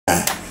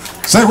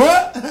Say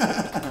what?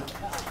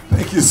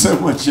 Thank you so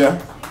much,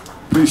 yeah.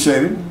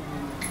 Appreciate it.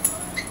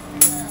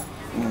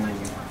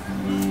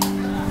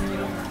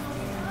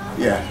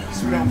 Yeah.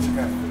 Sweet home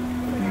Chicago.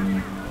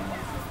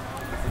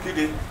 Okay,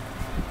 good.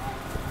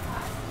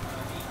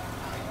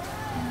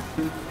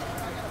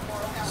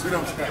 Sweet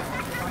home Chicago.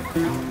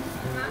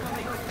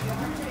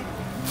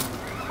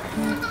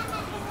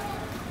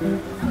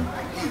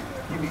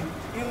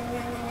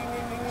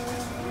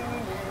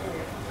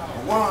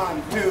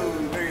 One,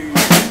 two, three.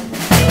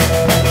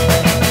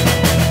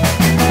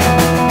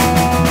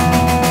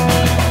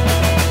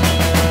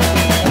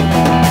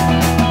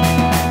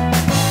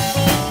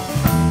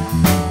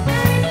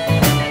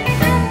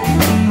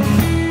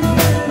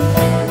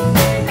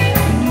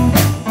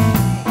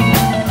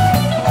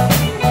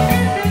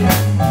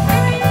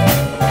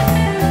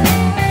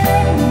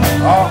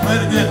 Oh, play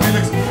it again,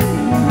 Felix.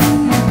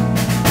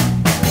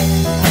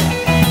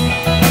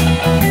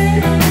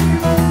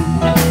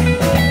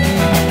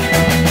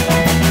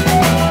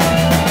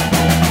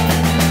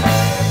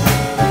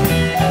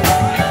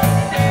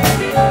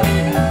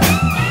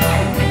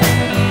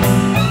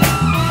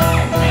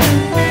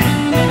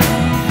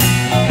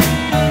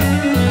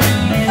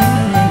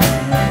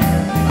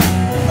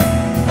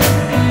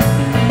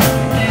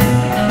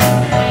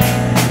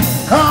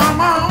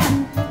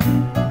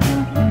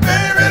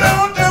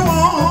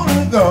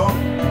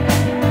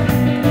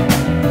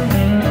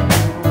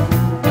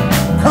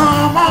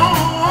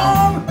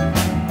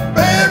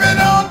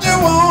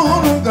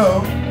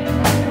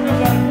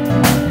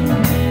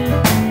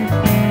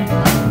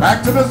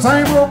 Back to the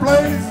same old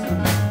place,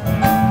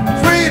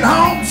 sweet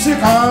home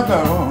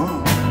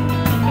Chicago.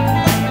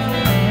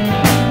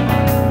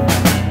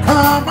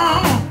 Come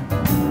on,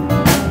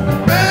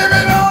 baby,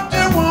 don't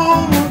you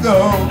wanna go?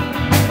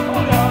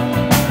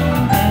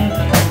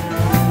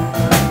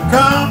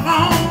 Come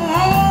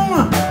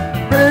on,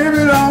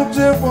 baby, don't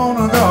you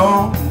wanna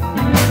go?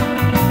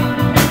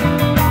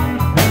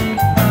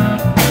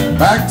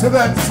 Back to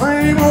that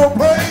same old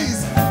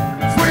place,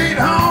 sweet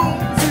home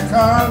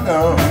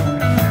Chicago.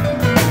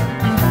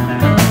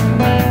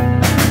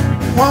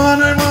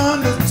 One and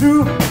one is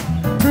two,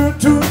 two,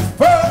 two is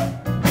four.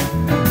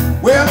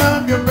 Well,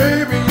 I'm your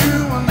baby,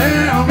 you will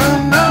never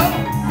know.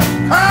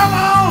 Come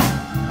on,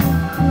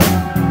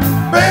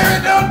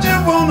 baby, don't you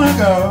wanna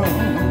go?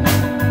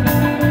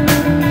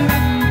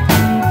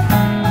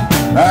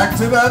 Back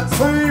to that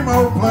same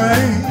old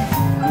place,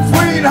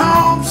 sweet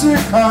home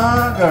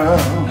Chicago.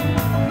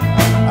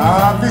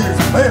 Ah, Felix,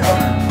 play for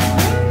me.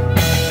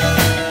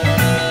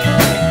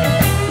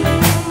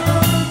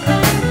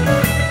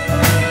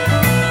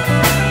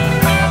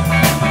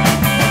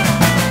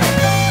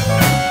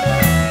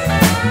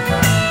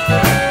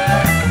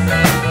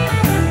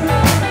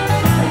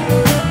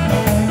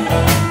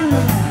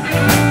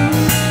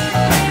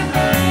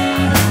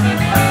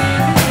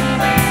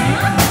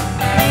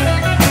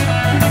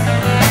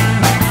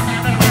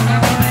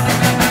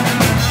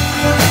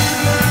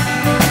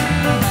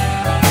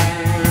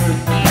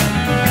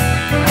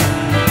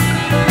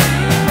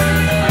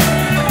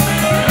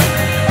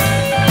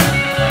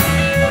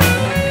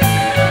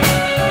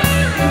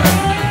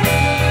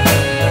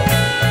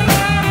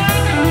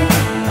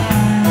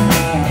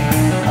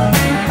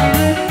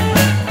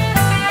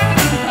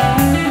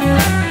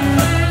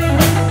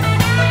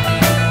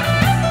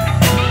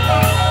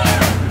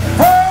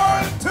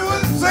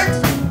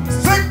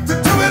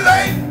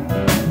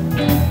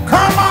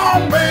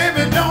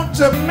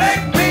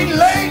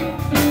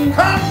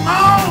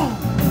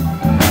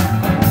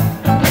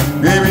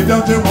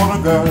 Don't you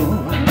wanna go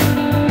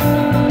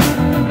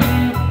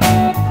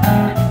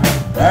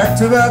back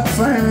to that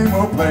same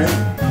old place,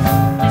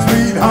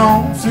 sweet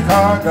home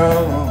Chicago?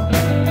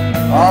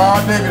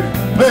 Oh, David,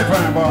 play it for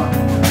me, boy.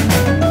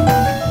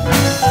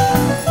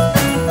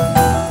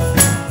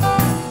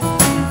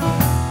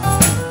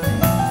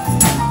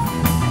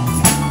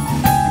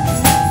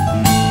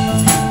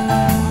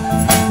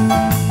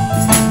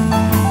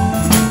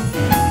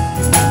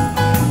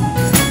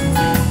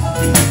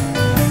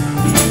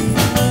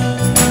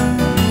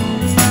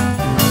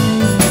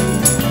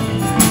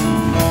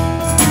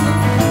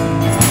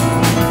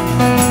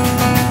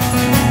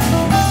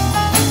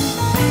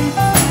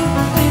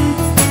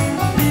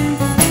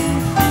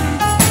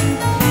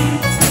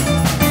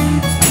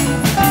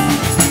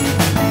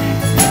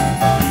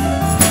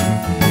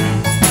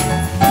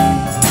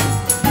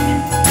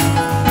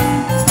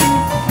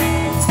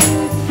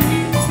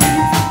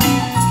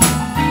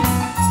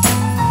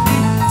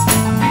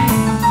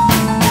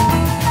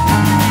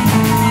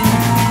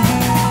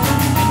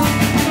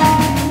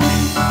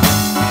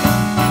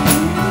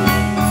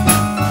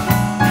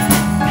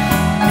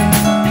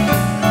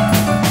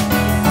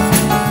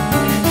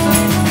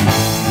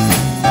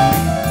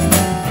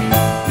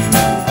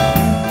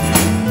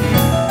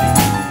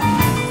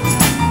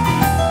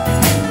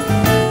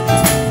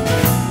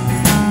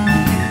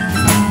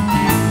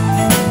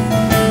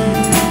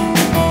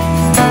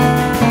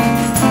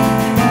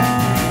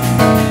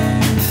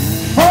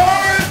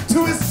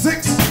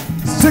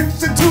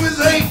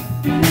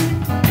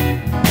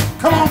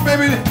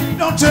 baby,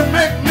 don't you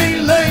make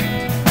me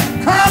late.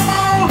 Come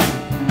on,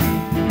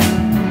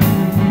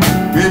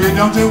 baby,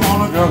 don't you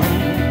wanna go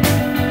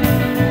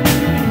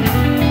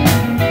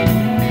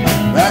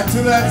back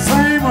to that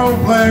same old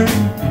place,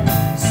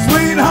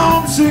 sweet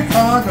home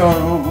Chicago.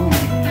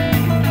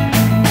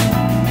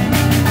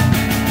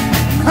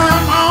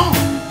 Come on,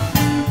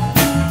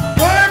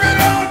 baby,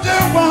 don't you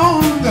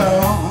wanna go?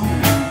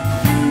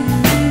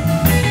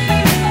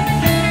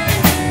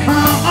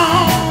 Come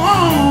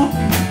on,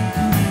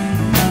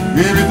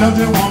 baby, don't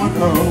you wanna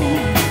go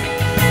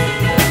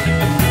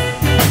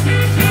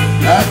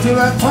back to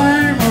that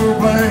same old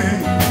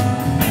place,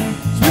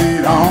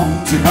 sweet home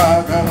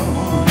Chicago.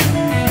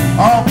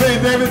 Oh, play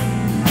it, David.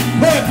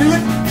 Play it,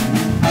 Felix.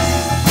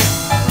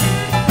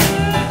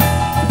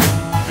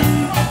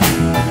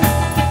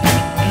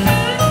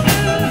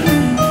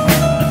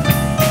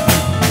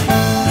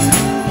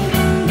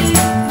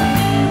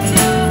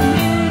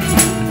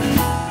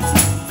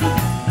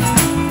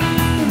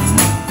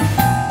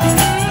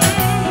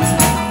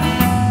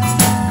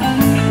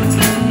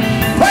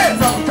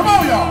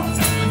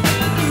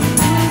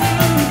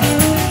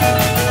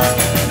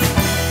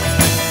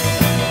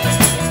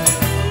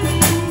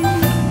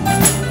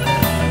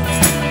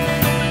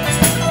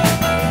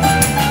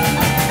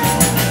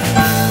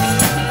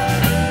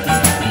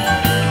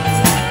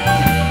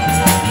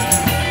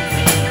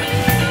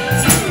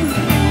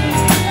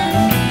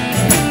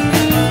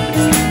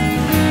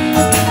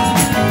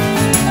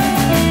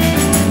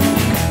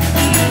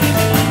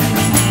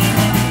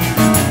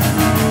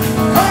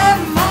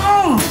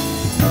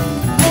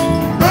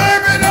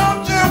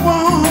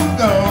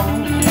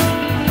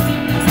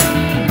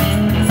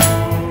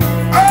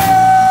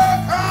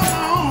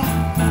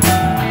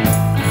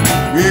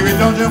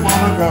 Don't you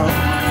wanna go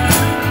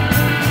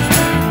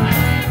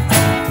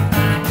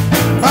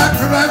back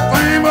to that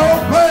same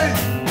old place,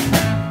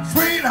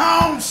 sweet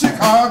home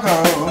Chicago?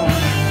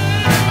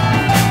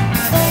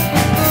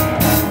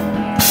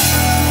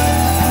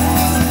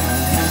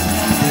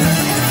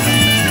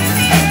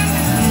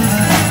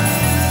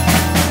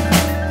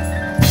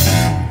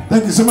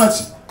 Thank you so much.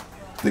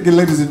 Thank you,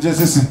 ladies and gents.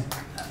 Listen,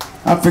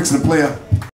 I'm fixing to play a